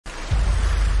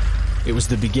It was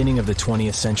the beginning of the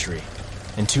 20th century,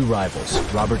 and two rivals,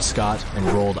 Robert Scott and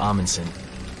Roald Amundsen,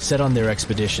 set on their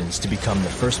expeditions to become the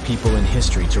first people in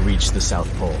history to reach the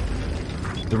South Pole.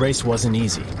 The race wasn't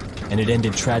easy, and it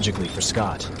ended tragically for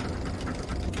Scott.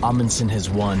 Amundsen has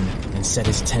won and set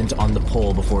his tent on the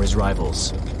pole before his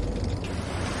rivals.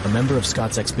 A member of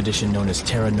Scott's expedition known as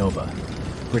Terra Nova,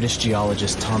 British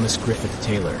geologist Thomas Griffith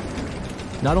Taylor,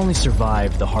 not only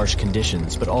survived the harsh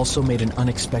conditions, but also made an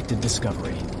unexpected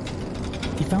discovery.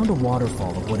 He found a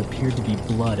waterfall of what appeared to be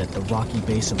blood at the rocky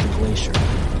base of the glacier,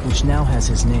 which now has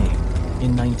his name,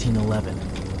 in 1911.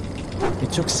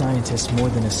 It took scientists more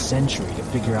than a century to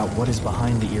figure out what is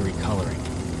behind the eerie coloring.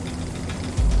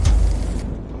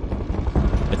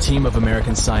 A team of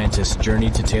American scientists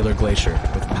journeyed to Taylor Glacier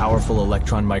with powerful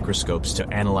electron microscopes to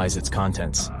analyze its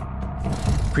contents.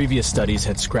 Previous studies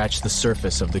had scratched the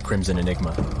surface of the Crimson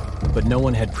Enigma, but no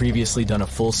one had previously done a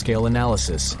full-scale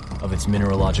analysis of its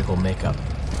mineralogical makeup.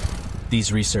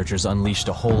 These researchers unleashed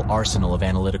a whole arsenal of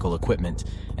analytical equipment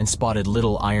and spotted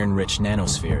little iron-rich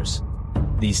nanospheres.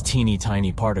 These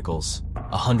teeny-tiny particles,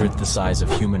 1/100th the size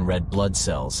of human red blood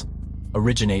cells,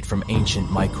 originate from ancient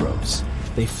microbes.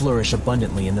 They flourish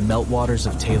abundantly in the meltwaters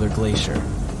of Taylor Glacier.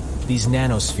 These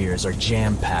nanospheres are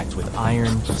jam-packed with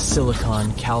iron,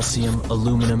 silicon, calcium,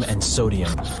 aluminum, and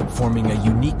sodium, forming a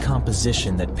unique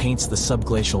composition that paints the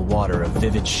subglacial water a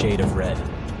vivid shade of red.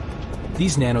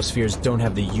 These nanospheres don't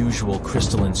have the usual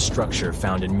crystalline structure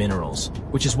found in minerals,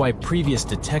 which is why previous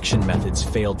detection methods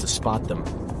failed to spot them.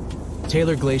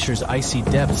 Taylor Glacier's icy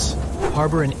depths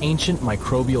harbor an ancient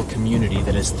microbial community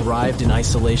that has thrived in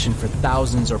isolation for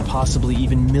thousands or possibly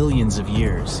even millions of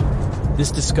years.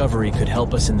 This discovery could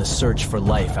help us in the search for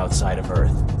life outside of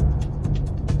Earth.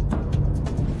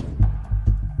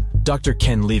 Dr.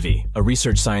 Ken Levy, a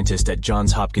research scientist at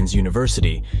Johns Hopkins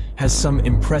University, has some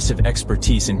impressive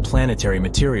expertise in planetary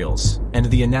materials and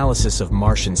the analysis of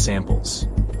Martian samples.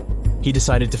 He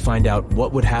decided to find out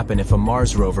what would happen if a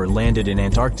Mars rover landed in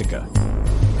Antarctica.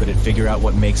 Could it figure out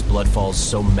what makes bloodfalls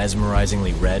so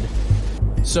mesmerizingly red?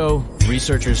 So,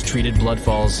 researchers treated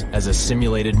bloodfalls as a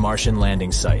simulated Martian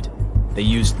landing site. They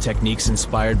used techniques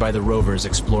inspired by the rovers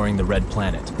exploring the red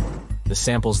planet. The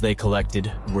samples they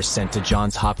collected were sent to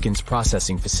Johns Hopkins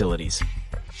processing facilities.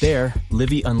 There,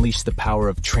 Livy unleashed the power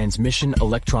of transmission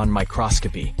electron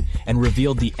microscopy and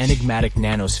revealed the enigmatic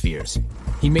nanospheres.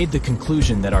 He made the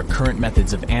conclusion that our current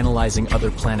methods of analyzing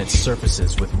other planets'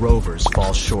 surfaces with rovers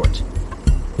fall short.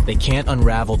 They can't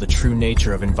unravel the true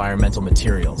nature of environmental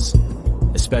materials,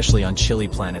 especially on chilly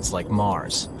planets like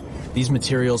Mars. These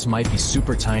materials might be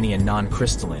super tiny and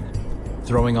non-crystalline,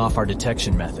 throwing off our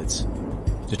detection methods.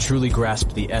 To truly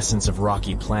grasp the essence of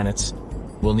rocky planets,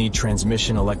 we'll need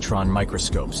transmission electron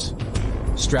microscopes.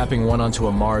 Strapping one onto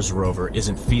a Mars rover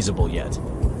isn't feasible yet,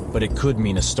 but it could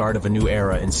mean a start of a new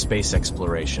era in space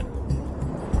exploration.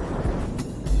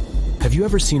 Have you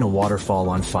ever seen a waterfall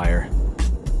on fire?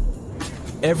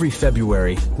 Every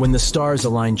February, when the stars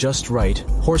align just right,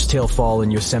 Horsetail Fall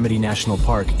in Yosemite National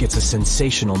Park gets a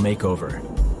sensational makeover.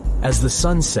 As the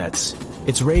sun sets,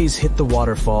 its rays hit the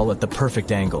waterfall at the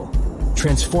perfect angle,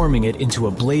 transforming it into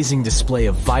a blazing display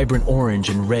of vibrant orange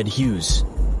and red hues.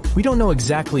 We don't know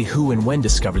exactly who and when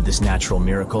discovered this natural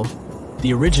miracle.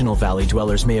 The original valley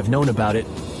dwellers may have known about it,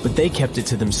 but they kept it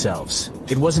to themselves.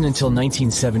 It wasn't until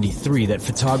 1973 that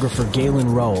photographer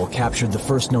Galen Rowell captured the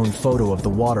first known photo of the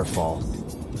waterfall,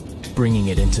 bringing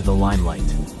it into the limelight.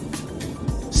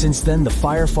 Since then, the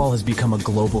firefall has become a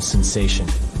global sensation,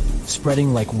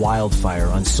 spreading like wildfire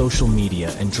on social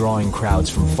media and drawing crowds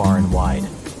from far and wide.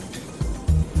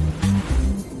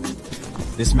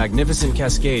 This magnificent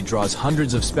cascade draws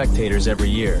hundreds of spectators every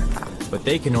year, but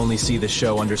they can only see the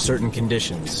show under certain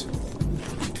conditions.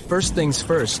 First things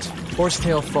first,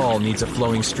 Horsetail Fall needs a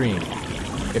flowing stream.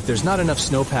 If there's not enough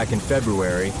snowpack in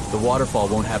February, the waterfall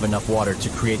won't have enough water to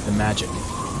create the magic.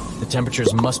 The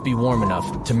temperatures must be warm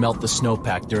enough to melt the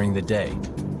snowpack during the day.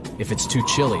 If it's too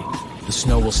chilly, the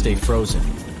snow will stay frozen,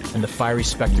 and the fiery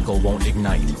spectacle won't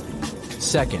ignite.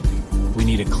 Second, we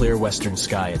need a clear western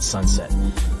sky at sunset.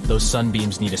 Those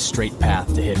sunbeams need a straight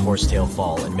path to hit Horsetail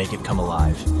Fall and make it come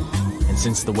alive. And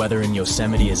since the weather in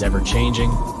Yosemite is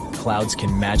ever-changing, clouds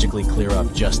can magically clear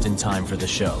up just in time for the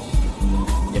show.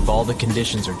 If all the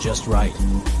conditions are just right,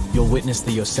 you'll witness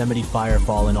the Yosemite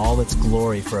Firefall in all its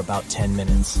glory for about 10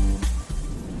 minutes.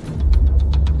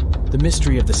 The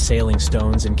mystery of the sailing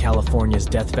stones in California's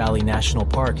Death Valley National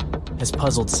Park has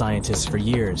puzzled scientists for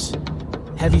years.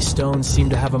 Heavy stones seem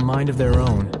to have a mind of their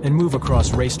own and move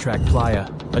across Racetrack Playa,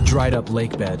 a dried-up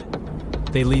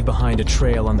lakebed. They leave behind a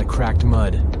trail on the cracked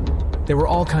mud. There were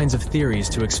all kinds of theories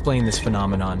to explain this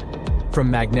phenomenon, From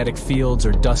magnetic fields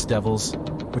or dust devils,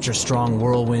 which are strong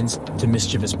whirlwinds, to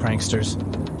mischievous pranksters.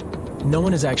 No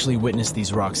one has actually witnessed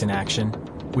these rocks in action,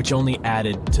 which only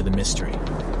added to the mystery.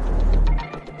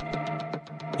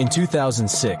 In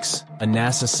 2006, a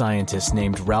NASA scientist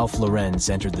named Ralph Lorenz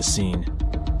entered the scene.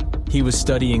 He was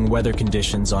studying weather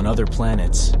conditions on other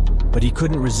planets, but he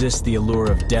couldn't resist the allure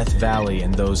of Death Valley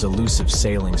and those elusive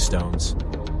sailing stones.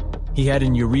 He had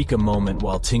an eureka moment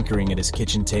while tinkering at his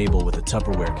kitchen table with a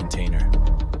Tupperware container.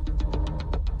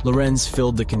 Lorenz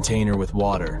filled the container with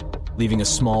water, leaving a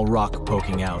small rock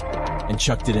poking out, and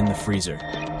chucked it in the freezer.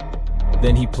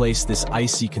 Then he placed this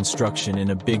icy construction in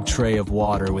a big tray of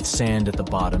water with sand at the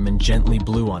bottom and gently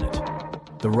blew on it.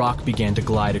 The rock began to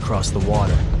glide across the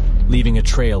water, leaving a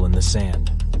trail in the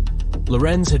sand.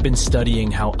 Lorenz had been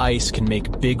studying how ice can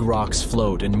make big rocks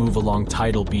float and move along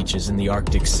tidal beaches in the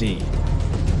Arctic Sea.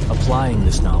 Applying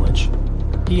this knowledge,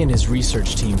 he and his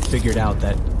research team figured out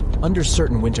that, under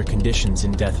certain winter conditions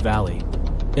in Death Valley,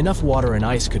 enough water and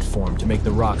ice could form to make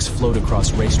the rocks float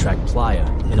across racetrack playa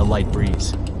in a light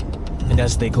breeze. And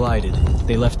as they glided,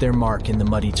 they left their mark in the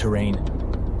muddy terrain.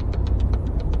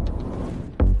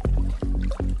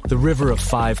 The River of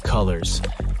Five Colors,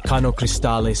 Cano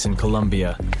Cristales in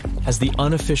Colombia, has the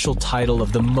unofficial title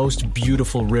of the most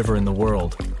beautiful river in the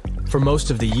world. For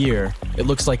most of the year, it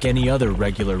looks like any other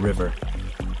regular river.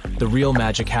 The real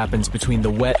magic happens between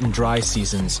the wet and dry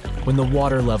seasons, when the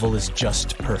water level is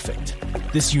just perfect.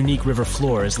 This unique river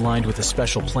floor is lined with a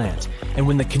special plant, and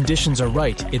when the conditions are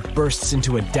right, it bursts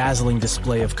into a dazzling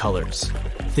display of colors.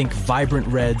 Think vibrant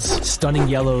reds, stunning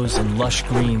yellows, and lush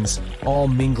greens, all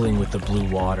mingling with the blue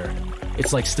water.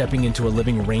 It's like stepping into a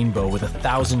living rainbow with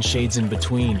 1,000 shades in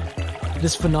between.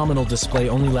 This phenomenal display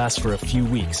only lasts for a few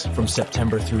weeks, from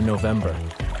September through November.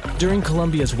 During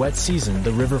Colombia's wet season,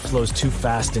 the river flows too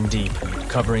fast and deep,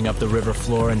 covering up the river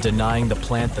floor and denying the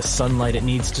plant the sunlight it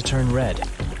needs to turn red.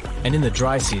 And in the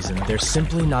dry season, there's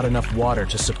simply not enough water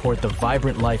to support the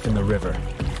vibrant life in the river.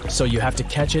 So you have to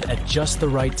catch it at just the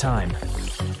right time.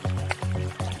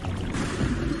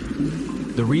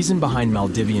 The reason behind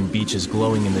Maldivian beaches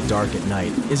glowing in the dark at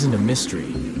night isn't a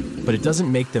mystery, but it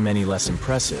doesn't make them any less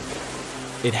impressive.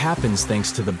 It happens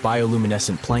thanks to the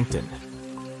bioluminescent plankton.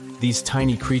 These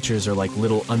tiny creatures are like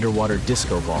little underwater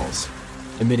disco balls,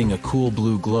 emitting a cool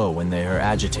blue glow when they are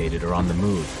agitated or on the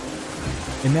move.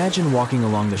 Imagine walking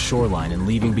along the shoreline and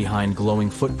leaving behind glowing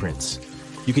footprints.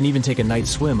 You can even take a night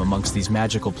swim amongst these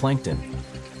magical plankton.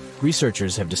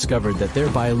 Researchers have discovered that their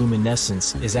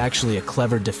bioluminescence is actually a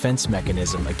clever defense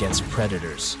mechanism against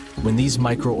predators. When these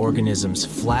microorganisms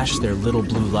flash their little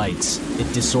blue lights, it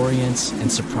disorients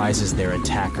and surprises their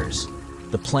attackers.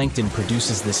 The plankton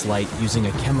produces this light using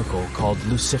a chemical called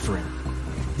luciferin.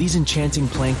 These enchanting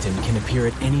plankton can appear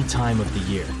at any time of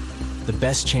the year. The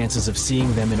best chances of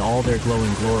seeing them in all their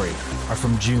glowing glory are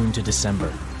from June to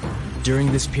December.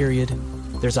 During this period,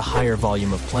 there's a higher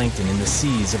volume of plankton in the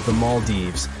seas of the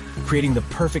Maldives, creating the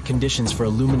perfect conditions for a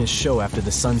luminous show after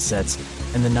the sun sets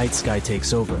and the night sky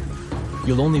takes over.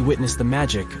 You'll only witness the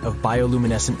magic of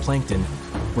bioluminescent plankton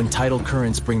when tidal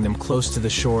currents bring them close to the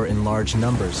shore in large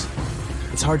numbers.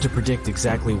 It's hard to predict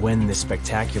exactly when this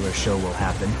spectacular show will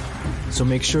happen, so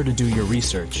make sure to do your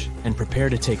research and prepare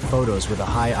to take photos with a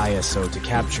high ISO to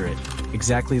capture it,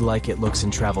 exactly like it looks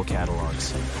in travel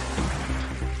catalogs.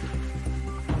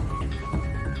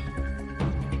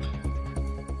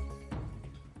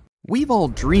 We've all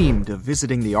dreamed of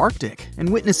visiting the Arctic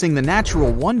and witnessing the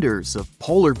natural wonders of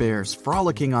polar bears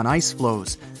frolicking on ice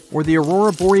floes or the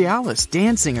aurora borealis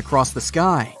dancing across the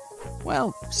sky.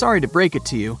 Well, sorry to break it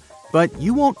to you, but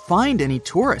you won't find any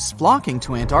tourists flocking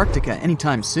to Antarctica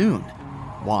anytime soon.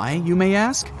 Why, you may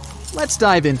ask? Let's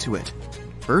dive into it.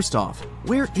 First off,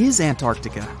 where is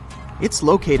Antarctica? It's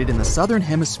located in the southern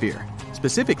hemisphere,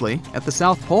 specifically at the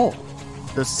South Pole.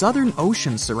 The Southern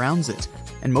Ocean surrounds it,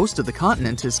 and most of the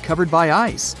continent is covered by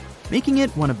ice, making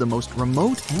it one of the most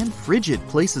remote and frigid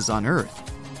places on Earth.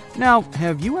 Now,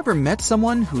 have you ever met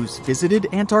someone who's visited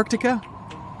Antarctica?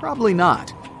 Probably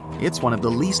not. It's one of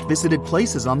the least visited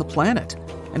places on the planet,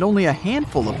 and only a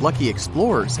handful of lucky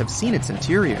explorers have seen its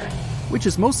interior, which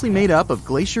is mostly made up of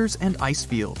glaciers and ice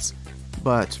fields.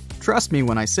 But trust me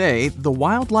when I say the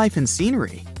wildlife and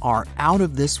scenery are out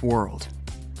of this world.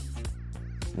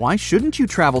 Why shouldn't you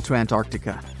travel to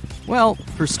Antarctica? Well,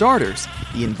 for starters,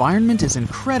 the environment is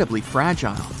incredibly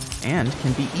fragile and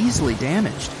can be easily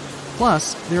damaged.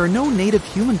 Plus, there are no native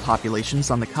human populations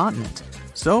on the continent,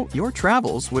 so your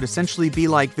travels would essentially be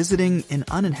like visiting an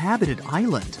uninhabited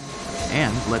island.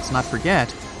 And let's not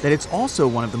forget that it's also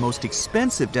one of the most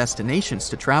expensive destinations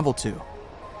to travel to.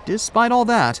 Despite all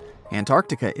that,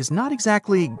 Antarctica is not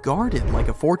exactly guarded like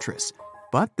a fortress,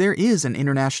 But there is an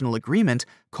international agreement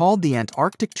called the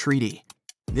Antarctic Treaty.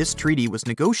 This treaty was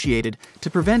negotiated to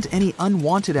prevent any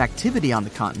unwanted activity on the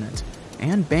continent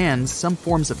and bans some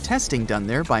forms of testing done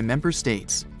there by member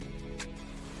states.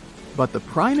 But the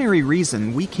primary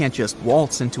reason we can't just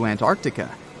waltz into Antarctica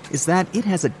is that it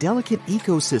has a delicate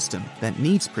ecosystem that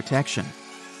needs protection.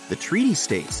 The treaty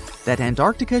states that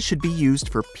Antarctica should be used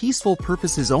for peaceful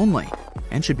purposes only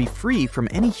and should be free from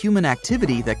any human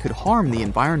activity that could harm the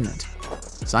environment.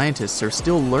 Scientists are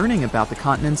still learning about the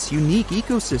continent's unique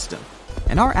ecosystem,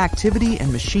 and our activity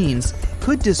and machines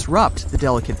could disrupt the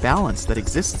delicate balance that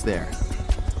exists there.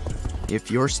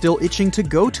 If you're still itching to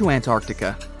go to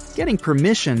Antarctica, getting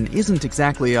permission isn't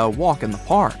exactly a walk in the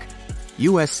park.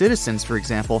 U.S. citizens, for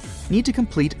example, need to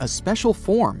complete a special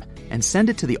form and send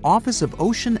it to the Office of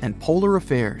Ocean and Polar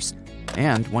Affairs.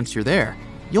 And once you're there,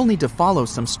 you'll need to follow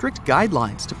some strict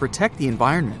guidelines to protect the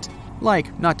environment,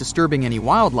 like not disturbing any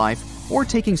wildlife or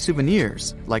taking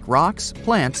souvenirs like rocks,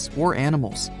 plants, or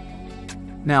animals.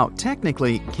 Now,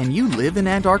 technically, can you live in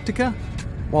Antarctica?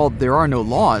 While there are no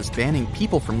laws banning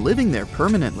people from living there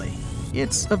permanently,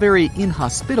 it's a very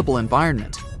inhospitable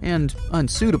environment and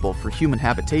unsuitable for human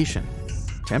habitation.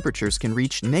 Temperatures can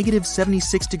reach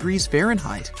 -76 degrees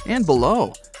Fahrenheit and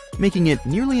below, making it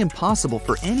nearly impossible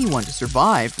for anyone to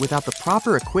survive without the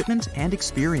proper equipment and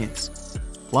experience.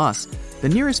 Plus, the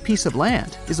nearest piece of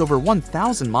land is over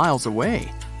 1,000 miles away,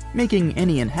 making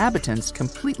any inhabitants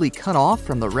completely cut off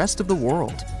from the rest of the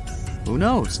world. Who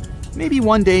knows? Maybe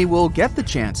one day we'll get the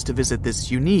chance to visit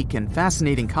this unique and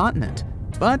fascinating continent.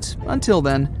 But until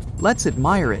then, let's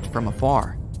admire it from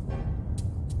afar.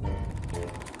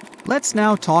 Let's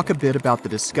now talk a bit about the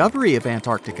discovery of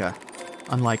Antarctica.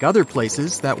 Unlike other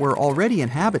places that were already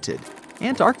inhabited,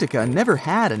 Antarctica never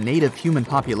had a native human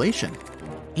population.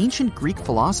 Ancient Greek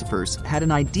philosophers had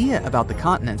an idea about the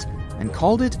continent and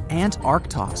called it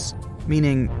Antarctos,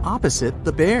 meaning opposite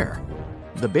the bear.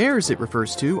 The bears it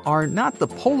refers to are not the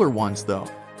polar ones, though,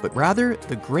 but rather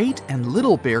the Great and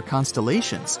Little Bear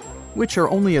constellations, which are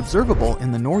only observable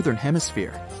in the northern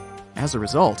hemisphere. As a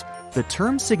result, the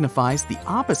term signifies the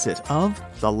opposite of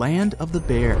the land of the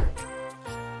bear.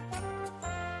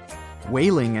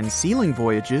 Whaling and sealing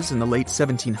voyages in the late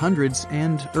 1700s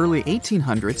and early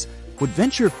 1800s would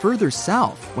venture further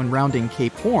south when rounding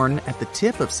Cape Horn at the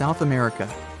tip of South America.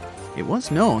 It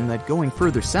was known that going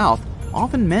further south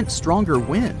often meant stronger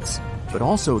winds, but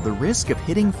also the risk of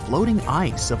hitting floating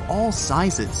ice of all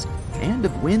sizes and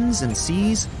of winds and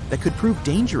seas that could prove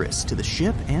dangerous to the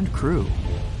ship and crew.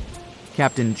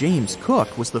 Captain James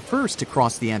Cook was the first to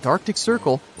cross the Antarctic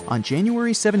Circle on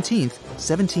January 17,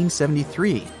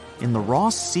 1773, in the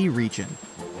Ross Sea region.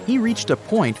 He reached a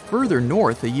point further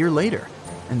north a year later,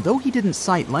 and though he didn't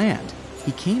sight land,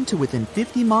 he came to within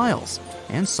 50 miles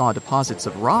and saw deposits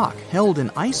of rock held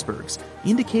in icebergs,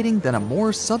 indicating that a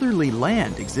more southerly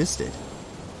land existed.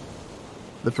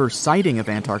 The first sighting of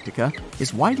Antarctica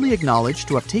is widely acknowledged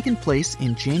to have taken place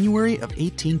in January of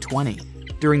 1820,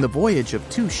 during the voyage of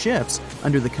two ships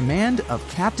under the command of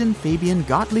Captain Fabian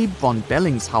Gottlieb von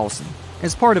Bellingshausen,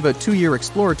 as part of a 2-year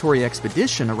exploratory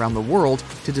expedition around the world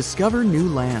to discover new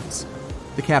lands.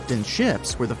 The captain's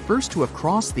ships were the first to have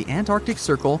crossed the Antarctic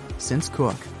Circle since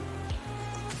Cook.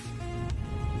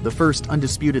 The first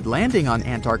undisputed landing on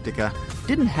Antarctica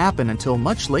didn't happen until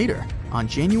much later, on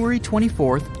January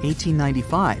 24,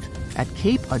 1895, at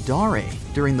Cape Adare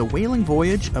during the whaling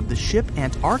voyage of the ship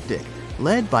Antarctic,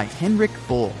 led by Henrik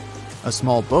Bull. A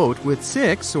small boat with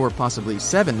 6 or possibly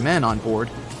 7 men on board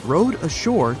rowed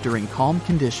ashore during calm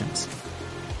conditions.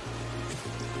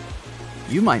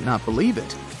 You might not believe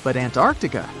it, but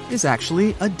Antarctica is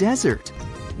actually a desert.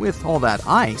 With all that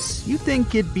ice, you'd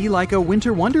think it'd be like a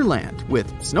winter wonderland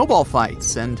with snowball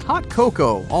fights and hot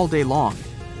cocoa all day long.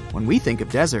 When we think of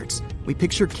deserts, we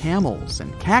picture camels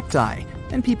and cacti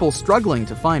and people struggling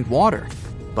to find water.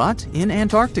 But in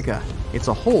Antarctica, it's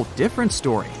a whole different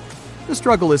story. The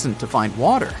struggle isn't to find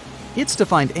water, it's to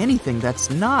find anything that's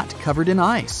not covered in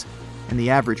ice. And the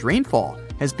average rainfall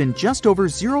has been just over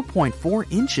 0.4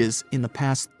 inches in the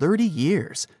past 30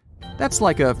 years. That's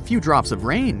like a few drops of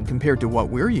rain compared to what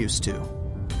we're used to.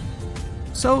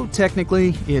 So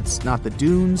technically, it's not the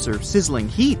dunes or sizzling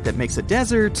heat that makes a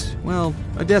desert, well,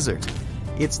 a desert.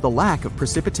 It's the lack of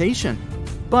precipitation.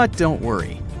 But don't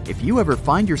worry, if you ever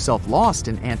find yourself lost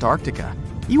in Antarctica,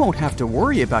 you won't have to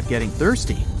worry about getting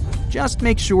thirsty. Just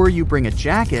make sure you bring a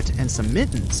jacket and some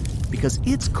mittens, because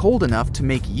it's cold enough to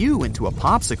make you into a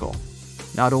popsicle.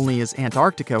 Not only is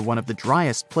Antarctica one of the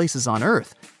driest places on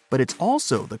Earth, but it's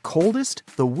also the coldest,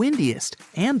 the windiest,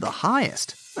 and the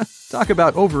highest. Talk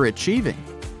about overachieving.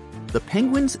 The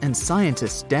penguins and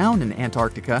scientists down in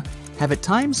Antarctica have at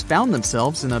times found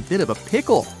themselves in a bit of a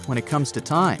pickle when it comes to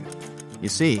time. You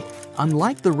see,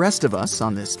 unlike the rest of us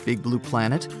on this big blue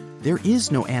planet, there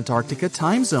is no Antarctica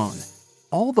time zone.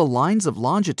 All the lines of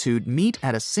longitude meet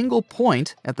at a single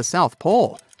point at the South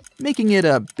Pole, making it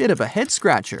a bit of a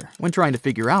head-scratcher when trying to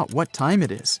figure out what time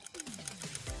it is.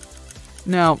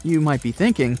 Now, you might be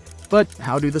thinking, but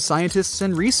how do the scientists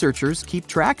and researchers keep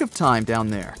track of time down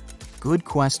there? Good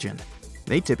question.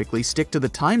 They typically stick to the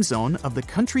time zone of the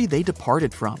country they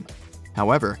departed from.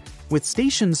 However, with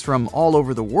stations from all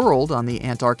over the world on the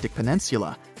Antarctic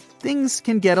Peninsula, things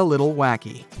can get a little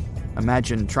wacky.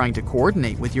 Imagine trying to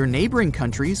coordinate with your neighboring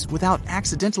countries without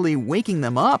accidentally waking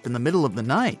them up in the middle of the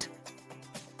night.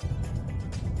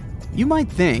 You might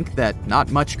think that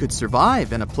not much could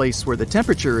survive in a place where the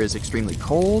temperature is extremely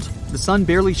cold, the sun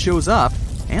barely shows up,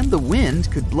 and the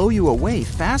wind could blow you away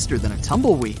faster than a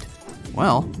tumbleweed.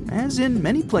 Well, as in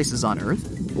many places on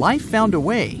Earth, life found a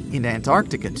way in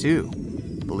Antarctica too.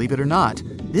 Believe it or not,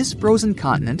 this frozen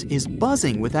continent is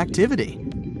buzzing with activity.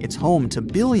 It's home to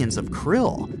billions of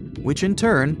krill, which in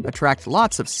turn attract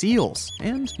lots of seals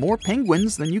and more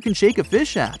penguins than you can shake a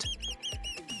fish at.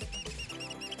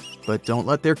 But don't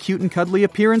let their cute and cuddly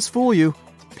appearance fool you.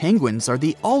 Penguins are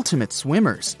the ultimate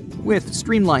swimmers, with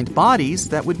streamlined bodies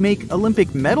that would make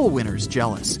Olympic medal winners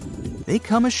jealous. They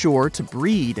come ashore to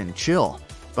breed and chill,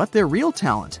 but their real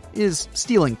talent is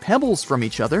stealing pebbles from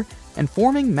each other and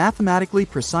forming mathematically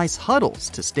precise huddles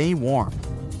to stay warm.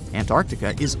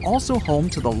 Antarctica is also home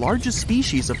to the largest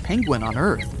species of penguin on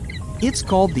Earth. It's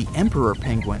called the emperor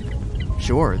penguin.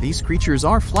 Sure, these creatures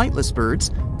are flightless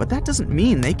birds, but that doesn't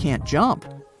mean they can't jump.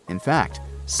 In fact,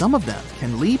 some of them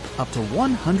can leap up to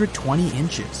 120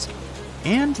 inches.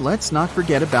 And let's not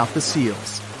forget about the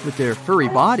seals. With their furry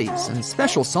bodies and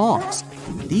special songs,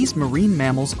 these marine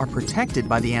mammals are protected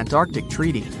by the Antarctic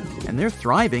Treaty, and they're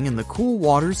thriving in the cool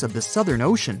waters of the Southern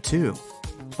Ocean too.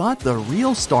 But the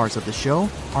real stars of the show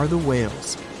are the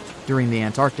whales. During the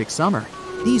Antarctic summer,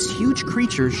 these huge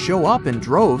creatures show up in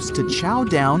droves to chow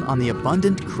down on the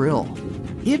abundant krill.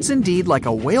 It's indeed like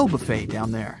a whale buffet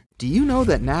down there. Do you know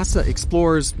that NASA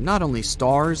explores not only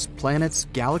stars, planets,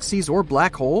 galaxies, or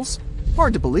black holes?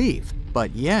 Hard to believe,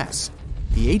 but yes.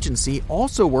 The agency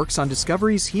also works on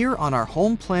discoveries here on our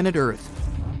home planet Earth.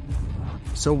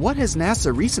 So what has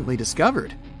NASA recently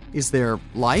discovered? Is there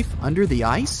life under the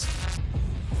ice?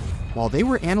 While they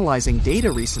were analyzing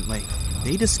data recently,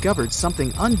 they discovered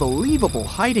something unbelievable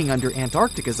hiding under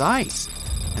Antarctica's ice.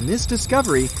 And this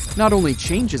discovery not only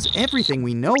changes everything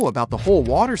we know about the whole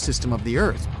water system of the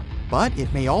Earth, but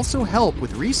it may also help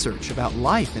with research about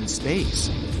life in space.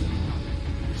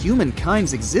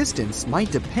 Humankind's existence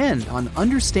might depend on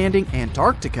understanding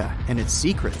Antarctica and its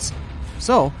secrets.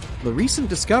 So, the recent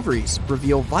discoveries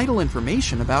reveal vital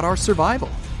information about our survival.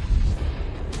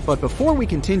 But before we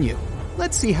continue,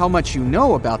 let's see how much you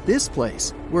know about this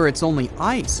place, where it's only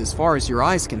ice as far as your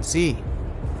eyes can see.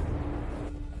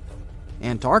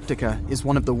 Antarctica is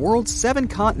one of the world's 7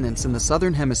 continents in the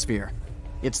southern hemisphere.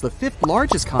 It's the 5th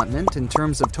largest continent in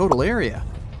terms of total area,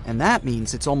 and that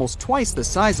means it's almost twice the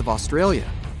size of Australia.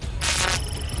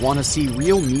 Want to see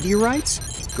real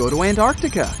meteorites? Go to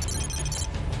Antarctica.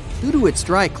 Due to its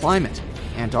dry climate,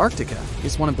 Antarctica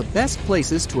is one of the best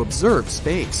places to observe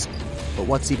space. But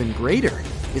what's even greater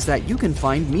is that you can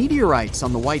find meteorites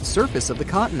on the white surface of the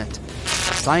continent.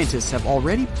 Scientists have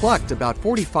already plucked about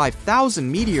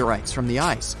 45,000 meteorites from the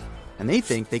ice, and they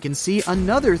think they can see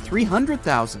another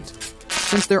 300,000.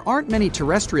 Since there aren't many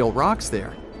terrestrial rocks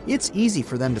there, it's easy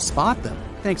for them to spot them,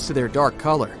 thanks to their dark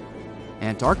color.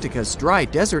 Antarctica's dry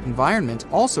desert environment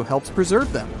also helps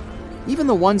preserve them, even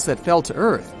the ones that fell to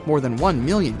Earth more than 1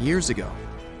 million years ago.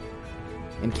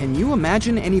 And can you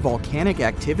imagine any volcanic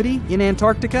activity in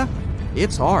Antarctica?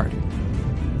 It's hard.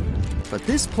 But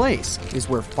this place is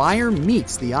where fire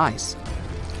meets the ice.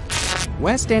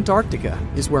 West Antarctica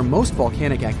is where most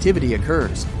volcanic activity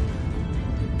occurs.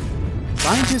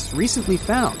 Scientists recently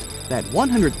found that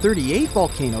 138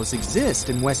 volcanoes exist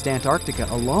in West Antarctica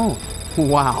alone.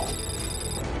 Wow!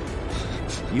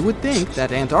 You would think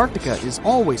that Antarctica is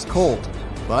always cold,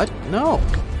 but no.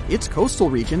 Its coastal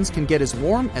regions can get as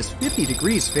warm as 50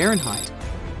 degrees Fahrenheit.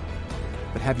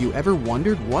 But have you ever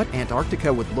wondered what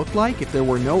Antarctica would look like if there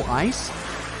were no ice?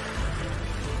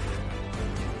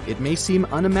 It may seem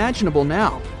unimaginable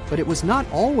now, but it was not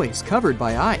always covered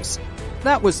by ice.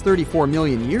 That was 34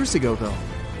 million years ago, though,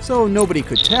 so nobody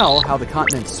could tell how the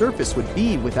continent's surface would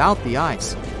be without the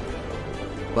ice.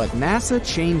 But NASA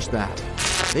changed that.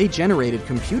 They generated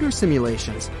computer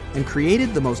simulations and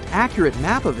created the most accurate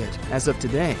map of it as of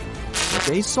today. What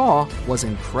they saw was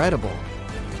incredible.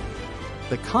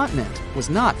 the continent was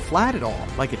not flat at all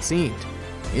like it seemed.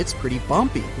 It's pretty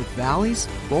bumpy with valleys,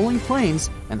 rolling plains,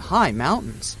 and high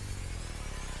mountains.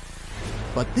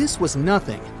 But this was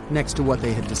nothing next to what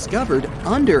they had discovered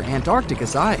under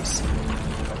Antarctica's ice.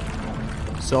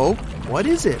 So, what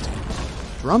is it?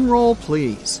 Drum roll,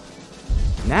 please.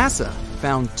 NASA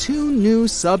found 2 new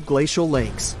subglacial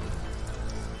lakes.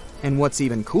 And what's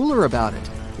even cooler about it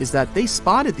is that they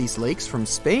spotted these lakes from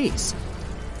space.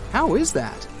 How is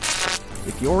that?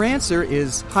 If your answer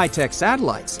is high-tech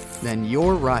satellites, then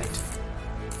you're right.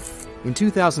 In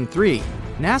 2003,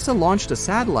 NASA launched a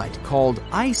satellite called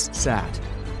IceSat.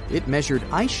 It measured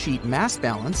ice sheet mass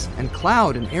balance and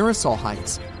cloud and aerosol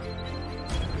heights.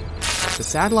 The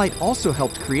satellite also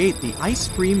helped create the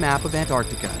ice-free map of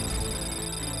Antarctica.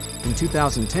 In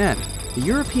 2010, the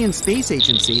European Space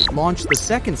Agency launched the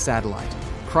second satellite,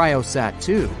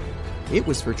 CryoSat-2. It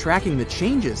was for tracking the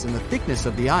changes in the thickness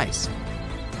of the ice.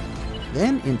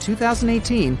 Then, in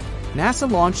 2018, NASA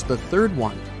launched the third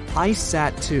one,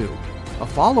 IceSat-2, a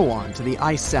follow-on to the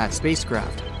IceSat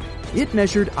spacecraft. It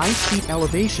measured ice sheet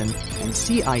elevation and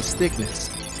sea ice thickness.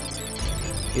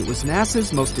 It was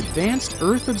NASA's most advanced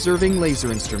Earth-observing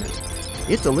laser instrument.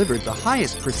 It delivered the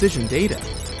highest precision data.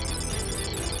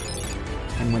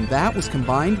 And when that was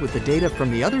combined with the data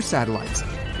from the other satellites,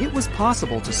 it was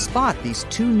possible to spot these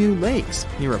 2 new lakes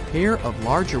near a pair of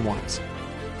larger ones.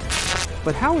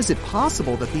 But how is it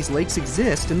possible that these lakes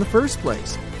exist in the first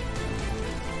place?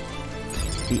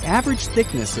 The average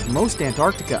thickness of most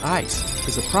Antarctica ice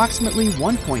is approximately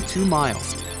 1.2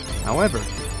 miles. However,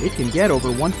 it can get over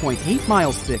 1.8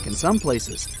 miles thick in some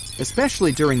places,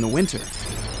 especially during the winter.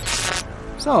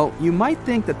 So, you might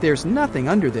think that there's nothing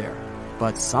under there,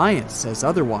 but science says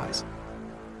otherwise.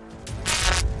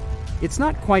 It's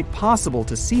not quite possible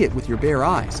to see it with your bare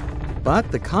eyes,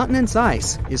 but the continent's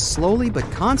ice is slowly but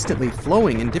constantly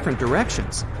flowing in different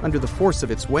directions under the force of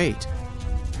its weight.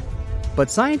 But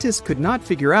scientists could not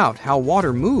figure out how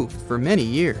water moved for many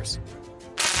years.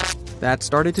 That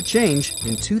started to change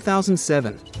in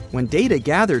 2007, when data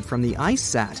gathered from the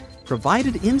IceSat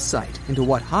provided insight into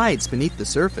what hides beneath the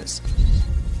surface.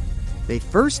 They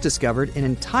first discovered an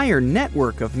entire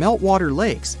network of meltwater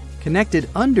lakes connected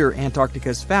under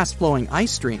Antarctica's fast-flowing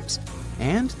ice streams,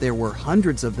 and there were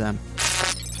hundreds of them.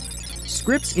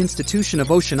 Scripps Institution of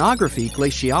Oceanography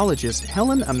glaciologist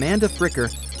Helen Amanda Fricker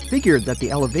figured that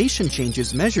the elevation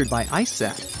changes measured by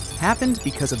IceSat happened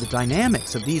because of the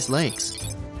dynamics of these lakes.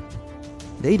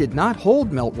 They did not hold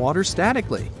meltwater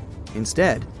statically.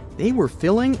 Instead, they were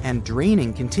filling and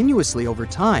draining continuously over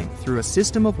time through a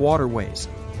system of waterways.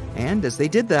 And as they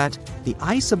did that, the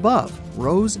ice above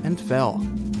rose and fell.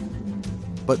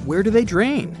 But where do they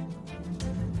drain?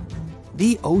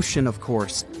 The ocean, of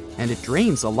course, and it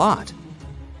drains a lot.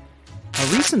 A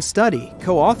recent study,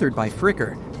 co-authored by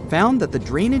Fricker, found that the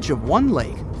drainage of one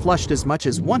lake flushed as much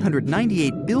as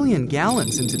 198 billion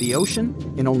gallons into the ocean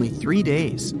in only 3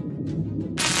 days.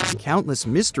 Countless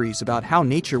mysteries about how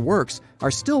nature works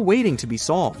are still waiting to be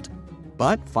solved.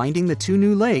 But finding the 2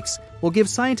 new lakes will give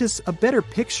scientists a better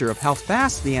picture of how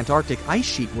fast the Antarctic ice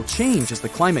sheet will change as the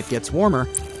climate gets warmer,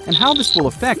 and how this will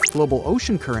affect global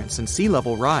ocean currents and sea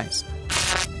level rise.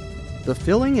 The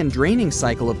filling and draining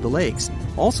cycle of the lakes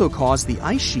also cause the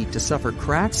ice sheet to suffer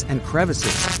cracks and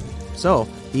crevices. So,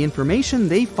 the information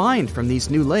they find from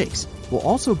these new lakes will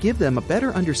also give them a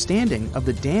better understanding of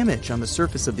the damage on the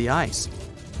surface of the ice.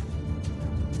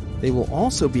 They will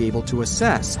also be able to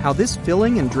assess how this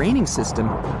filling and draining system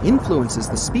influences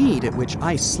the speed at which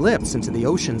ice slips into the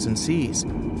oceans and seas.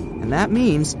 And that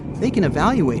means they can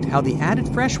evaluate how the added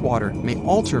fresh water may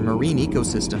alter marine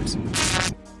ecosystems.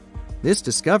 This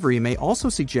discovery may also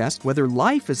suggest whether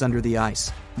life is under the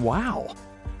ice. Wow!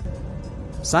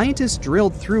 Scientists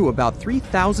drilled through about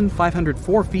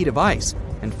 3,504 feet of ice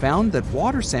and found that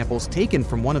water samples taken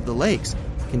from one of the lakes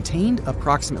contained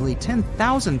approximately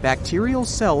 10,000 bacterial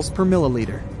cells per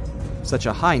milliliter. Such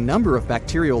a high number of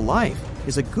bacterial life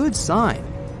is a good sign,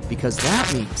 because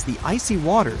that means the icy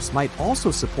waters might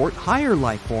also support higher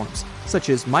life forms, such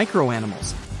as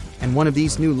microanimals, and one of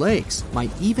these new lakes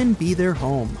might even be their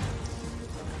home.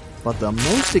 But the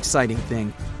most exciting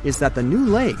thing is that the new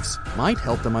lakes might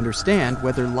help them understand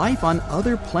whether life on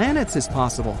other planets is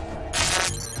possible.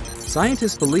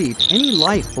 Scientists believe any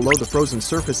life below the frozen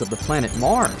surface of the planet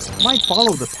Mars might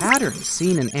follow the patterns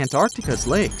seen in Antarctica's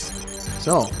lakes.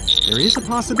 So, there is a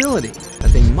possibility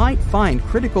that they might find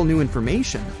critical new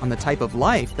information on the type of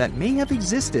life that may have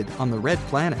existed on the red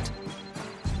planet.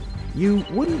 You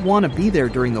wouldn't want to be there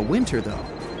during the winter, though.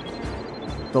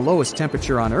 The lowest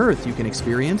temperature on Earth you can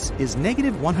experience is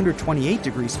 -128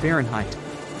 degrees Fahrenheit.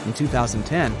 In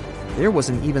 2010, there was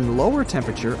an even lower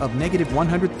temperature of negative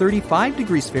 135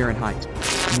 degrees Fahrenheit.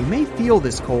 And you may feel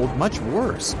this cold much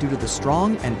worse due to the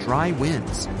strong and dry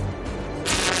winds.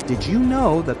 Did you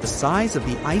know that the size of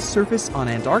the ice surface on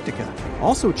Antarctica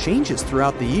also changes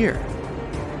throughout the year?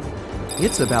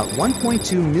 It's about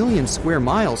 1.2 million square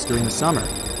miles during the summer,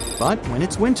 but when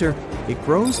it's winter, it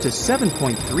grows to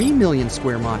 7.3 million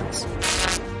square miles.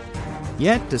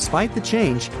 Yet, despite the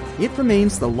change, it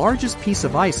remains the largest piece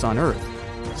of ice on Earth.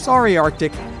 Sorry,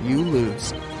 Arctic, you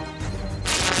lose.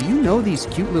 Do you know these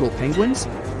cute little penguins?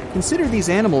 Consider these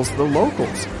animals the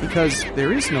locals because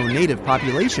there is no native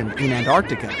population in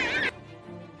Antarctica.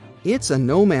 It's a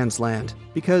no man's land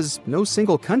because no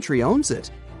single country owns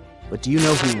it. But do you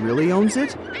know who really owns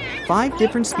it? 5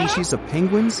 different species of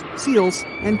penguins, seals,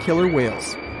 and killer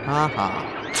whales.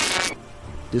 Ha.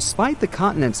 Despite the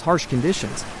continent's harsh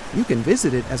conditions, you can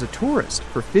visit it as a tourist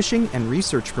for fishing and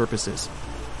research purposes.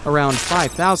 Around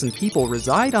 5,000 people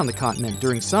reside on the continent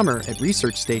during summer at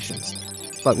research stations.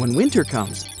 But when winter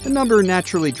comes, the number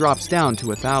naturally drops down to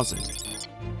 1,000.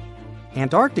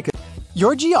 Antarctica.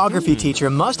 Your geography teacher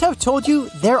must have told you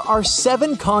there are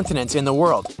 7 continents in the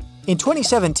world. In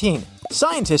 2017,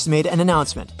 scientists made an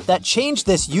announcement that changed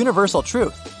this universal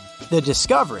truth: the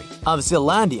discovery of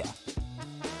Zealandia.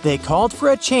 They called for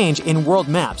a change in world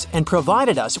maps and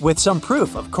provided us with some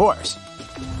proof, of course.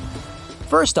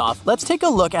 First off, let's take a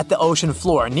look at the ocean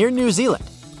floor near New Zealand.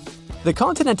 The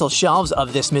continental shelves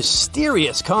of this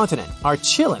mysterious continent are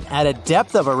chilling at a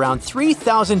depth of around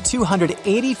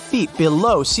 3,280 feet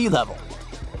below sea level.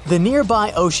 The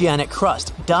nearby oceanic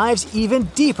crust dives even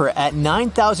deeper at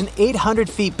 9,800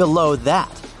 feet below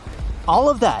that. All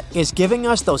of that is giving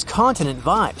us those continent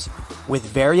vibes, with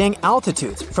varying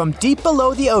altitudes from deep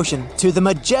below the ocean to the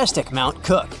majestic Mount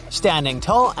Cook, standing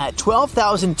tall at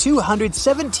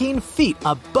 12,217 feet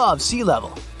above sea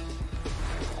level.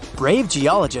 Brave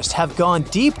geologists have gone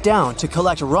deep down to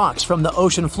collect rocks from the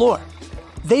ocean floor.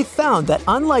 They found that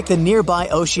unlike the nearby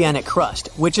oceanic crust,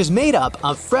 which is made up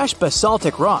of fresh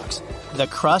basaltic rocks, the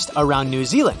crust around New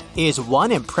Zealand is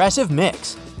one impressive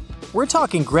mix. We're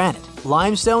talking granite,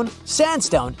 limestone,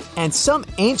 sandstone, and some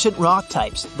ancient rock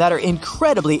types that are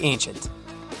incredibly ancient.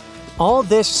 All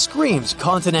this screams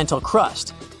continental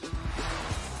crust.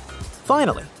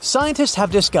 Finally, scientists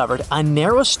have discovered a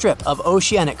narrow strip of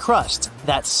oceanic crust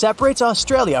that separates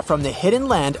Australia from the hidden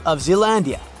land of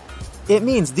Zealandia. It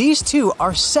means these two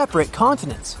are separate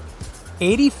continents.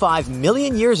 85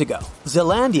 million years ago,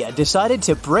 Zealandia decided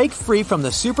to break free from the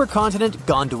supercontinent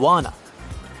Gondwana.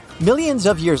 Millions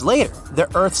of years later,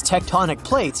 the Earth's tectonic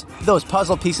plates, those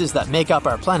puzzle pieces that make up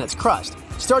our planet's crust,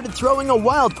 started throwing a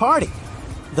wild party.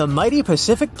 The mighty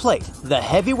Pacific Plate, the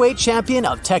heavyweight champion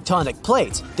of tectonic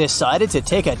plates, decided to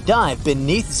take a dive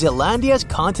beneath Zealandia's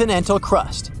continental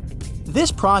crust.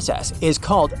 This process is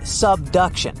called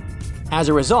subduction. As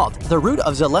a result, the root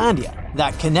of Zealandia,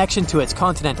 that connection to its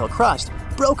continental crust,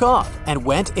 broke off and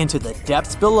went into the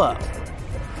depths below.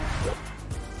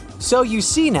 So you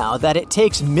see now that it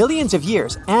takes millions of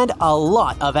years and a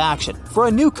lot of action for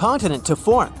a new continent to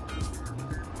form.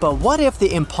 But what if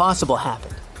the impossible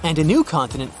happened, and a new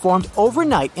continent formed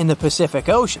overnight in the Pacific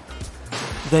Ocean?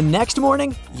 The next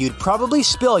morning, you'd probably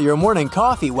spill your morning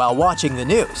coffee while watching the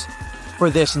news. For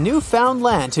this newfound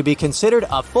land to be considered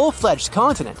a full-fledged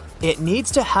continent, it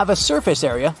needs to have a surface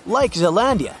area like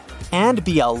Zealandia, and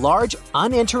be a large,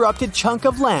 uninterrupted chunk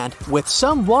of land with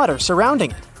some water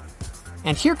surrounding it.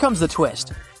 And here comes the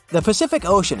twist. The Pacific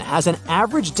Ocean has an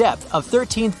average depth of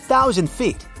 13,000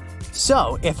 feet.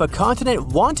 So, if a continent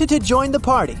wanted to join the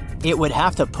party, it would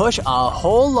have to push a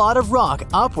whole lot of rock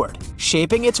upward,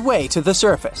 shaping its way to the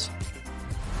surface.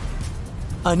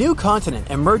 A new continent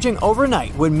emerging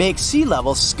overnight would make sea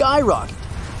levels skyrocket.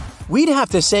 We'd have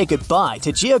to say goodbye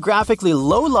to geographically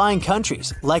low-lying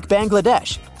countries like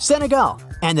Bangladesh, Senegal,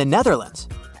 and the Netherlands.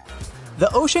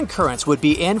 The ocean currents would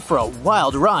be in for a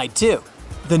wild ride too.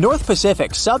 The North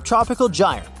Pacific subtropical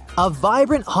gyre, a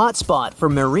vibrant hotspot for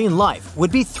marine life,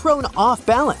 would be thrown off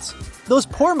balance. Those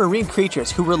poor marine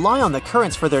creatures who rely on the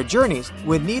currents for their journeys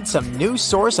would need some new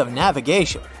source of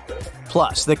navigation.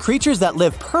 Plus, the creatures that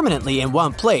live permanently in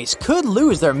one place could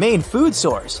lose their main food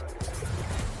source.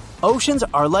 Oceans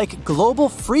are like global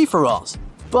free-for-alls,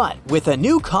 but with a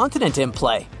new continent in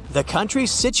play, the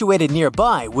countries situated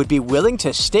nearby would be willing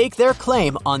to stake their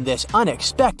claim on this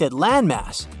unexpected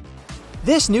landmass.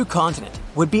 This new continent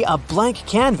would be a blank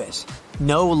canvas.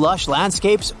 No lush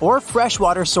landscapes or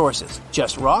freshwater sources,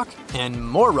 just rock and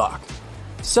more rock.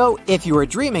 So, if you were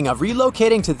dreaming of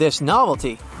relocating to this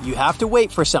novelty, you have to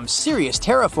wait for some serious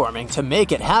terraforming to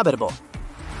make it habitable.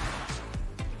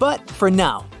 But for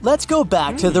now, let's go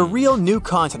back to the real new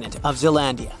continent of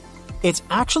Zealandia. It's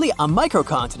actually a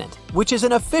microcontinent, which is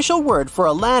an official word for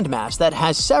a landmass that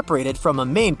has separated from a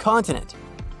main continent.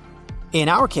 In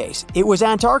our case, it was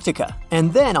Antarctica,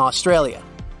 and then Australia.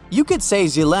 You could say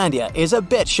Zealandia is a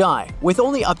bit shy, with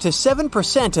only up to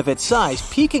 7% of its size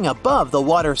peaking above the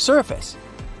water's surface.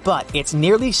 But it's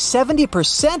nearly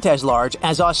 70% as large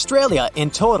as Australia in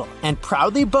total, and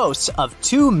proudly boasts of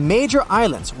two major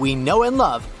islands we know and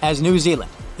love as New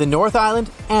Zealand, the North Island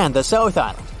and the South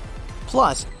Island.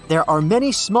 Plus, there are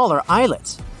many smaller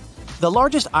islets. The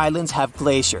largest islands have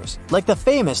glaciers, like the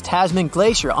famous Tasman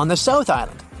Glacier on the South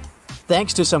Island.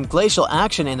 Thanks to some glacial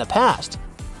action in the past,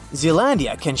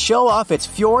 Zealandia can show off its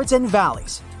fjords and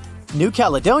valleys. New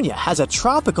Caledonia has a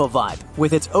tropical vibe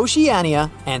with its Oceania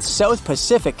and South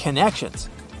Pacific connections.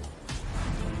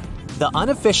 The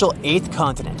unofficial 8th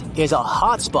continent is a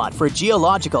hotspot for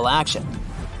geological action.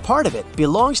 Part of it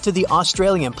belongs to the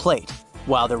Australian plate,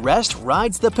 while the rest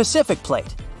rides the Pacific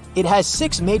plate. It has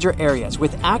 6 major areas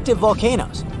with active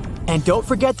volcanoes. And don't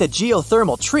forget the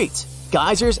geothermal treats.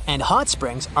 Geysers and hot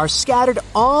springs are scattered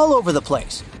all over the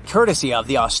place, courtesy of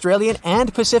the Australian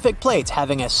and Pacific plates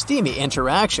having a steamy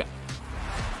interaction.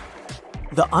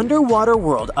 The underwater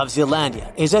world of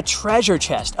Zealandia is a treasure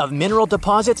chest of mineral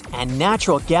deposits and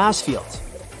natural gas fields.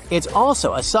 It's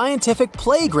also a scientific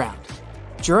playground.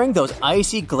 During those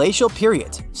icy glacial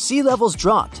periods, sea levels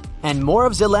dropped, and more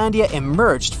of Zealandia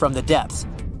emerged from the depths.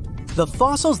 The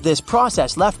fossils this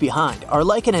process left behind are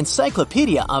like an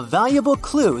encyclopedia of valuable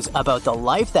clues about the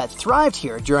life that thrived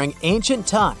here during ancient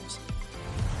times.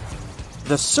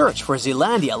 The search for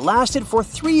Zealandia lasted for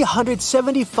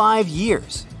 375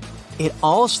 years. It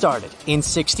all started in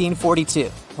 1642,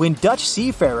 when Dutch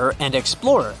seafarer and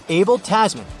explorer Abel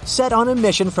Tasman set on a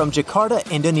mission from Jakarta,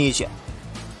 Indonesia.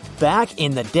 Back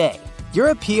in the day,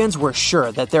 Europeans were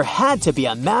sure that there had to be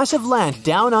a massive land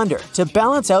down under to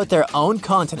balance out their own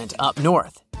continent up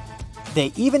north.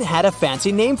 They even had a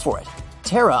fancy name for it,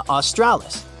 Terra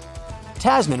Australis.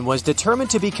 Tasman was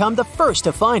determined to become the first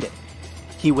to find it.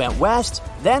 He went west,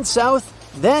 then south,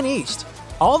 then east,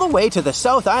 all the way to the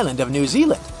South Island of New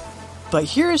Zealand. But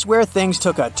here's where things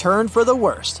took a turn for the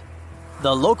worst.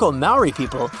 The local Maori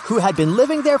people, who had been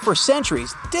living there for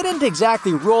centuries, didn't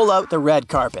exactly roll out the red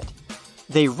carpet.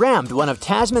 They rammed one of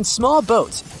Tasman's small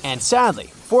boats, and sadly,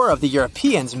 4 of the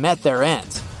Europeans met their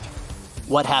ends.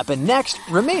 What happened next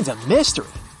remains a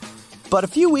mystery. But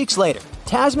a few weeks later,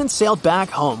 Tasman sailed back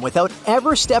home without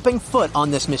ever stepping foot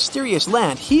on this mysterious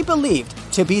land he believed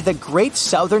to be the Great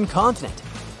Southern Continent.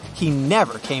 He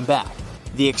never came back.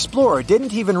 The explorer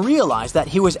didn't even realize that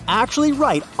he was actually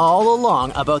right all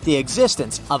along about the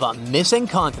existence of a missing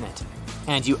continent.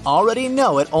 And you already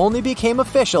know it only became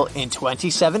official in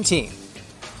 2017.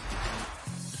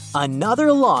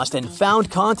 Another lost and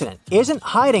found continent isn't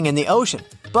hiding in the ocean,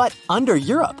 but under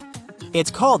Europe.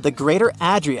 It's called the Greater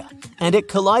Adria, and it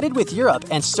collided with Europe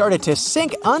and started to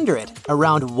sink under it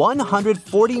around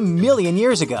 140 million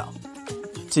years ago.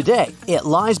 Today, it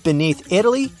lies beneath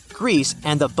Italy, Greece,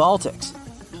 and the Baltics.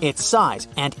 Its size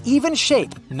and even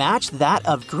shape matched that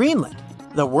of Greenland,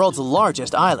 the world's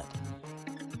largest island.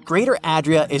 Greater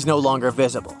Adria is no longer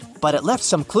visible, but it left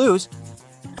some clues.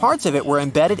 Parts of it were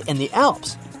embedded in the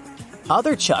Alps.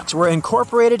 Other chunks were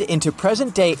incorporated into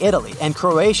present-day Italy and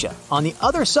Croatia on the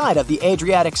other side of the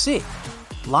Adriatic Sea.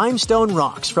 Limestone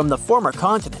rocks from the former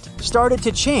continent started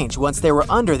to change once they were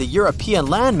under the European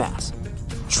landmass.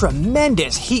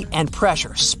 Tremendous heat and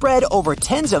pressure spread over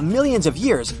tens of millions of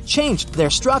years changed their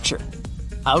structure.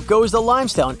 Out goes the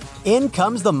limestone, in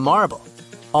comes the marble.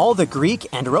 All the Greek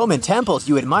and Roman temples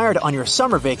you admired on your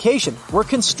summer vacation were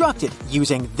constructed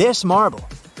using this marble.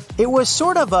 It was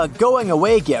sort of a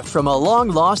going-away gift from a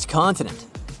long-lost continent.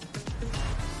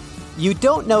 You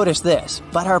don't notice this,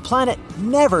 but our planet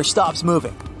never stops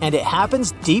moving, and it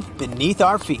happens deep beneath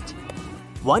our feet.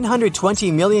 120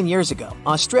 million years ago,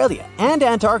 Australia and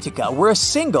Antarctica were a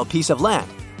single piece of land.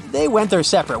 They went their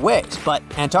separate ways, but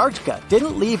Antarctica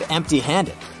didn't leave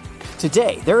empty-handed.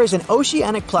 Today, there is an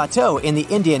oceanic plateau in the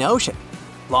Indian Ocean.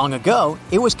 Long ago,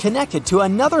 it was connected to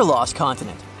another lost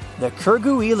continent, the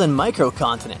Kerguelen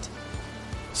microcontinent.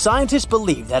 Scientists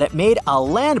believe that it made a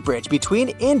land bridge between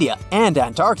India and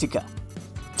Antarctica.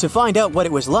 To find out what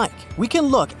it was like, we can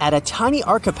look at a tiny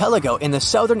archipelago in the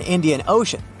southern Indian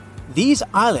Ocean. These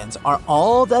islands are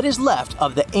all that is left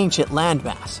of the ancient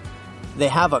landmass. They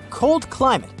have a cold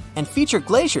climate and feature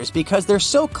glaciers because they're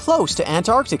so close to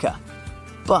Antarctica.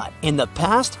 But in the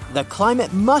past, the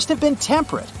climate must have been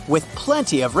temperate with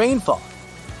plenty of rainfall.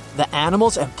 The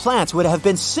animals and plants would have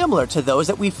been similar to those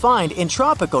that we find in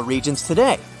tropical regions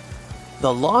today.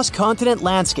 the lost continent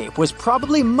landscape was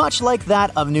probably much like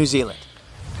that of New Zealand.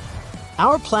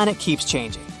 Our planet keeps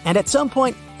changing, and at some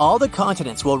point, all the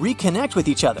continents will reconnect with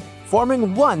each other,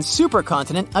 forming one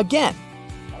supercontinent again.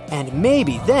 And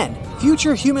maybe then,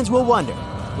 future humans will wonder,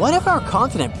 what if our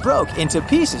continent broke into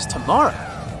pieces tomorrow?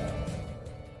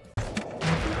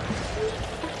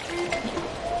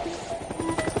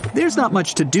 There's not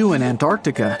much to do in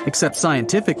Antarctica except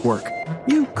scientific work.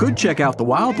 You could check out the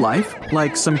wildlife,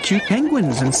 like some cute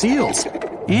penguins and seals,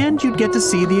 and you'd get to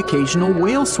see the occasional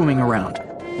whale swimming around.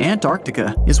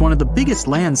 Antarctica is one of the biggest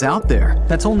lands out there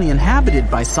that's only inhabited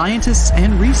by scientists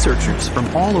and researchers from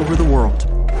all over the world.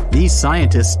 These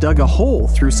scientists dug a hole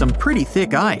through some pretty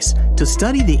thick ice to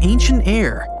study the ancient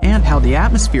air and how the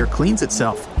atmosphere cleans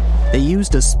itself. They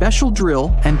used a special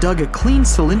drill and dug a clean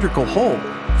cylindrical hole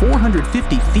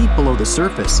 450 feet below the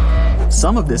surface.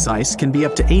 Some of this ice can be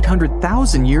up to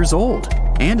 800,000 years old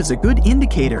and is a good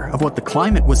indicator of what the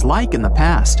climate was like in the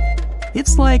past.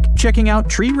 It's like checking out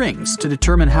tree rings to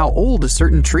determine how old a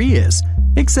certain tree is,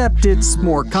 except it's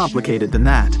more complicated than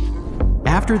that.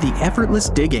 After the effortless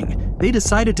digging, they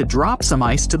decided to drop some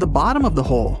ice to the bottom of the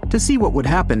hole to see what would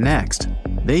happen next.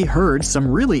 They heard some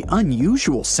really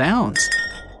unusual sounds.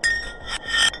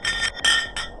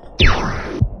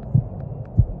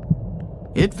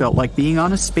 It felt like being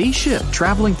on a spaceship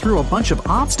traveling through a bunch of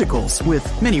obstacles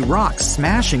with many rocks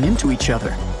smashing into each other.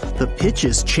 The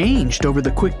pitches changed over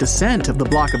the quick descent of the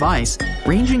block of ice,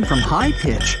 ranging from high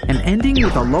pitch and ending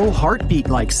with a low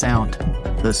heartbeat-like sound.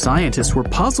 The scientists were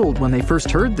puzzled when they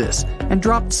first heard this and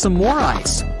dropped some more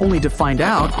ice, only to find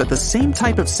out that the same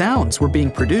type of sounds were being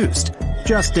produced,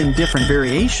 just in different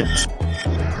variations.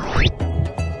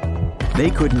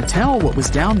 They couldn't tell what was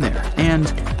down there,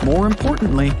 and, more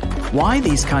importantly, why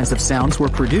these kinds of sounds were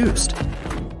produced.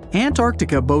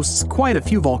 Antarctica boasts quite a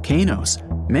few volcanoes,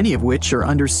 many of which are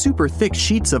under super thick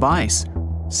sheets of ice.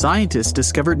 Scientists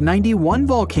discovered 91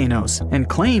 volcanoes and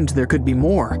claimed there could be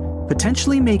more,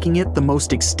 potentially making it the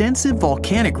most extensive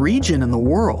volcanic region in the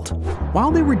world.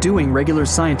 While they were doing regular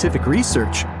scientific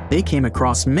research, they came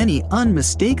across many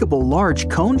unmistakable large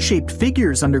cone-shaped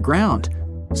figures underground.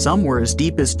 Some were as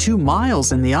deep as 2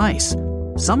 miles in the ice.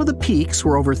 Some of the peaks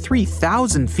were over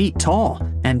 3,000 feet tall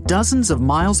and dozens of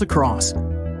miles across.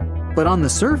 But on the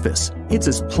surface, it's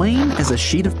as plain as a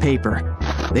sheet of paper.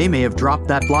 They may have dropped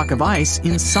that block of ice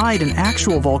inside an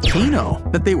actual volcano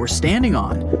that they were standing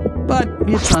on, but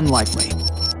it's unlikely.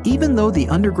 Even though the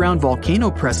underground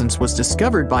volcano presence was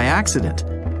discovered by accident,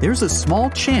 there's a small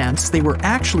chance they were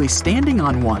actually standing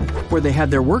on one where they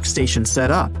had their workstation set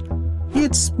up.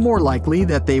 It's more likely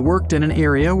that they worked in an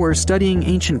area where studying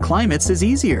ancient climates is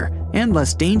easier and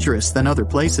less dangerous than other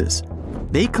places.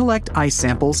 They collect ice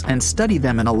samples and study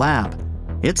them in a lab.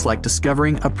 It's like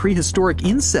discovering a prehistoric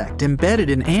insect embedded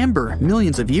in amber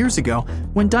millions of years ago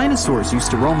when dinosaurs used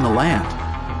to roam the land.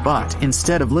 But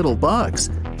instead of little bugs,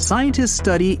 scientists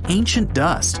study ancient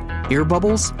dust, air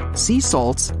bubbles, sea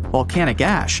salts, volcanic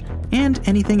ash, and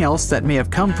anything else that may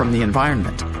have come from the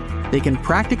environment. They can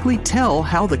practically tell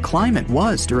how the climate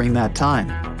was during that time.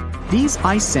 These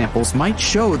ice samples might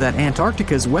show that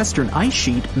Antarctica's western ice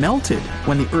sheet melted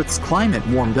when the Earth's climate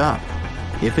warmed up.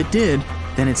 If it did,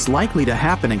 then it's likely to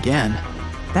happen again.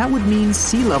 That would mean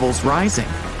sea levels rising,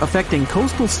 affecting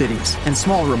coastal cities and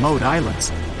small remote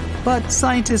islands. But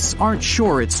scientists aren't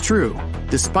sure it's true,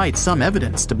 despite some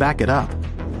evidence to back it up.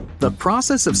 The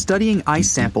process of studying ice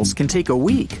samples can take a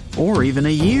week or even a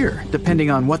year,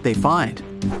 depending on what they find.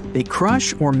 They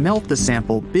crush or melt the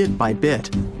sample bit by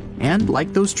bit. And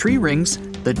like those tree rings,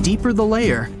 the deeper the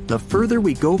layer, the further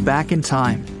we go back in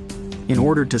time. In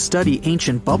order to study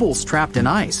ancient bubbles trapped in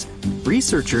ice,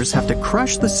 researchers have to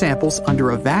crush the samples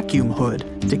under a vacuum hood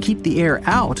to keep the air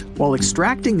out while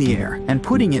extracting the air and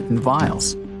putting it in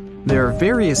vials. There are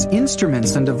various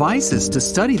instruments and devices to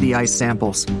study the ice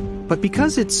samples, but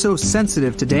because it's so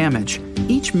sensitive to damage,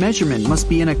 each measurement must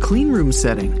be in a clean room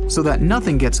setting so that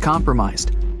nothing gets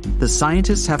compromised. The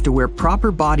scientists have to wear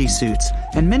proper bodysuits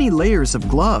and many layers of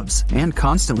gloves and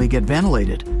constantly get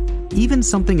ventilated. Even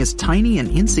something as tiny and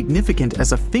insignificant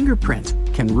as a fingerprint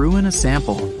can ruin a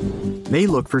sample. They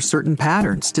look for certain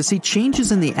patterns to see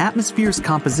changes in the atmosphere's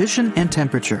composition and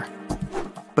temperature.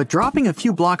 But dropping a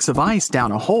few blocks of ice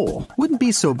down a hole wouldn't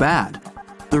be so bad.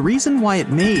 The reason why it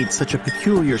made such a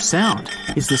peculiar sound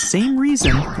is the same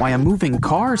reason why a moving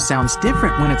car sounds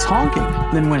different when it's honking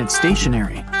than when it's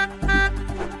stationary.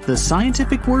 The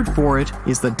scientific word for it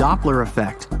is the Doppler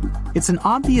effect. It's an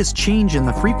obvious change in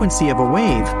the frequency of a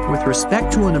wave with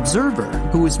respect to an observer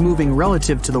who is moving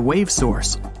relative to the wave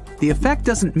source. The effect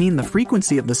doesn't mean the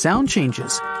frequency of the sound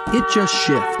changes, it just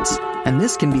shifts. And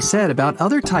this can be said about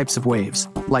other types of waves,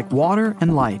 like water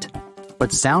and light.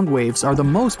 But sound waves are the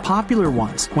most popular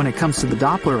ones when it comes to the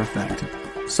Doppler effect.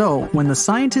 So, when the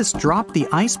scientists dropped the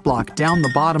ice block down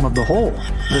the bottom of the hole,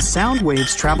 the sound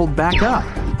waves traveled back up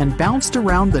and bounced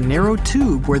around the narrow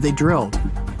tube where they drilled.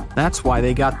 That's why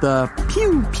they got the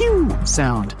pew pew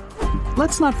sound.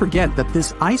 Let's not forget that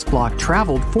this ice block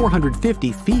traveled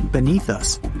 450 feet beneath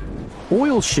us.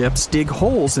 Oil ships dig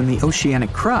holes in the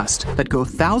oceanic crust that go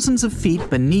thousands of feet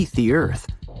beneath the Earth.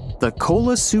 The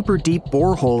Kola super deep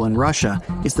borehole in Russia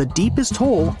is the deepest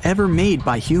hole ever made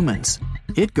by humans.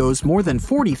 It goes more than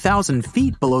 40,000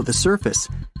 feet below the surface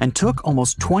and took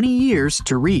almost 20 years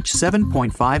to reach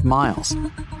 7.5 miles.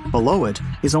 Below it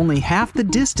is only half the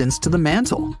distance to the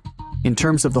mantle. In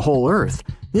terms of the whole Earth,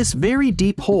 this very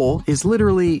deep hole is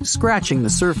literally scratching the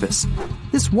surface.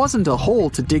 This wasn't a hole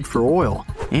to dig for oil,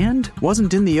 and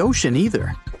wasn't in the ocean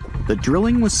either. The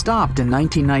drilling was stopped in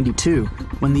 1992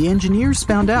 when the engineers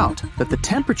found out that the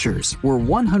temperatures were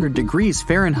 100 degrees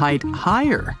Fahrenheit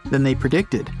higher than they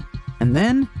predicted. And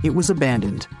then it was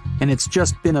abandoned, and it's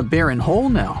just been a barren hole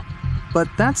now. But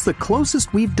that's the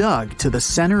closest we've dug to the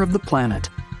center of the planet.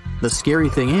 The scary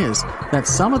thing is that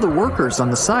some of the workers on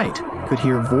the site could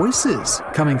hear voices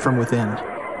coming from within.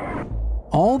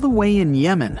 All the way in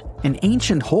Yemen, an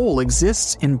ancient hole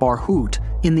exists in Barhout,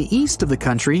 in the east of the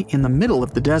country in the middle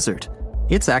of the desert.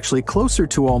 It's actually closer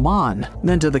to Oman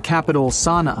than to the capital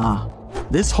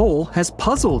Sana'a. This hole has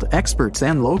puzzled experts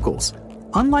and locals.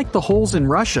 Unlike the holes in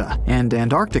Russia and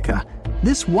Antarctica,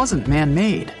 this wasn't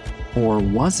man-made. Or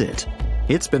was it?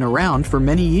 It's been around for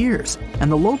many years,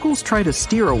 and the locals try to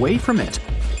steer away from it.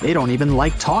 They don't even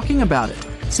like talking about it,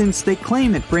 since they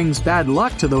claim it brings bad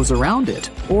luck to those around it,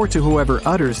 or to whoever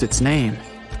utters its name.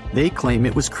 They claim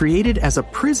it was created as a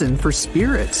prison for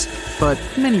spirits, but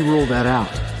many rule that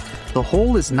out. The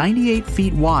hole is 98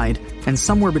 feet wide and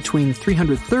somewhere between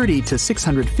 330 to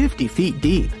 650 feet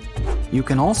deep. You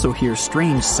can also hear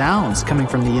strange sounds coming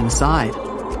from the inside.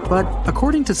 But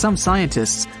according to some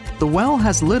scientists, the well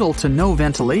has little to no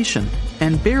ventilation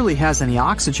and barely has any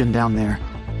oxygen down there.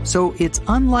 So it's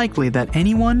unlikely that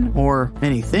anyone or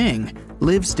anything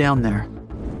lives down there.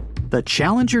 The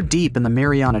Challenger Deep in the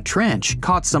Mariana Trench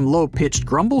caught some low-pitched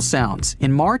grumble sounds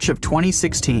in March of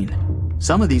 2016.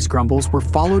 Some of these grumbles were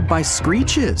followed by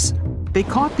screeches. They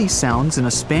caught these sounds in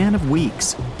a span of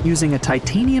weeks, using a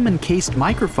titanium-encased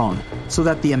microphone so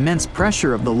that the immense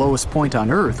pressure of the lowest point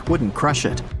on Earth wouldn't crush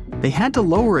it. They had to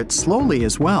lower it slowly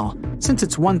as well, since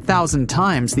it's 1,000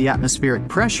 times the atmospheric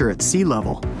pressure at sea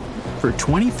level. For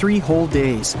 23 whole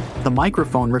days, the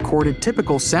microphone recorded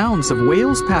typical sounds of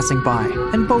whales passing by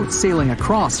and boats sailing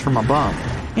across from above,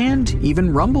 and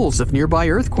even rumbles of nearby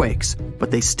earthquakes,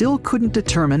 but they still couldn't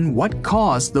determine what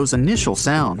caused those initial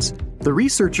sounds. The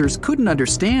researchers couldn't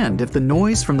understand if the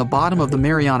noise from the bottom of the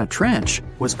Mariana Trench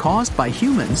was caused by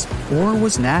humans or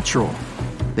was natural.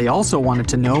 They also wanted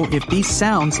to know if these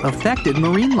sounds affected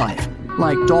marine life,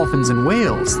 like dolphins and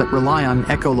whales that rely on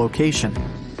echolocation.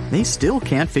 They still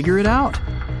can't figure it out,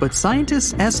 but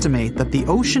scientists estimate that the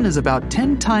ocean is about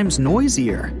 10 times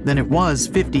noisier than it was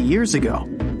 50 years ago.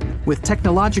 With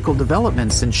technological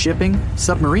developments in shipping,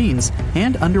 submarines,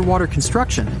 and underwater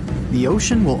construction, the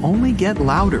ocean will only get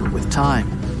louder with time.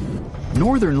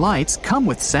 Northern lights come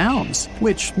with sounds,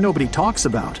 which nobody talks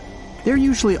about. They're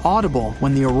usually audible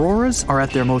when the auroras are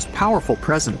at their most powerful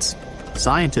presence.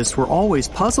 Scientists were always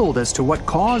puzzled as to what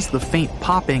caused the faint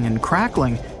popping and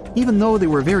crackling, even though they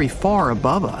were very far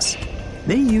above us.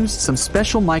 They used some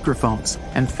special microphones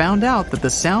and found out that the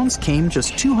sounds came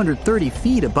just 230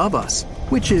 feet above us,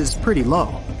 which is pretty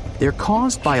low. They're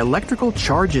caused by electrical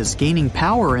charges gaining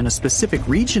power in a specific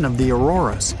region of the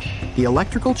auroras. The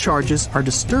electrical charges are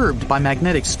disturbed by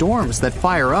magnetic storms that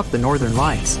fire up the northern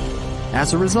lights.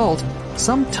 As a result,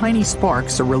 some tiny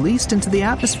sparks are released into the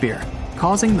atmosphere,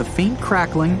 causing the faint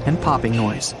crackling and popping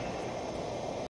noise.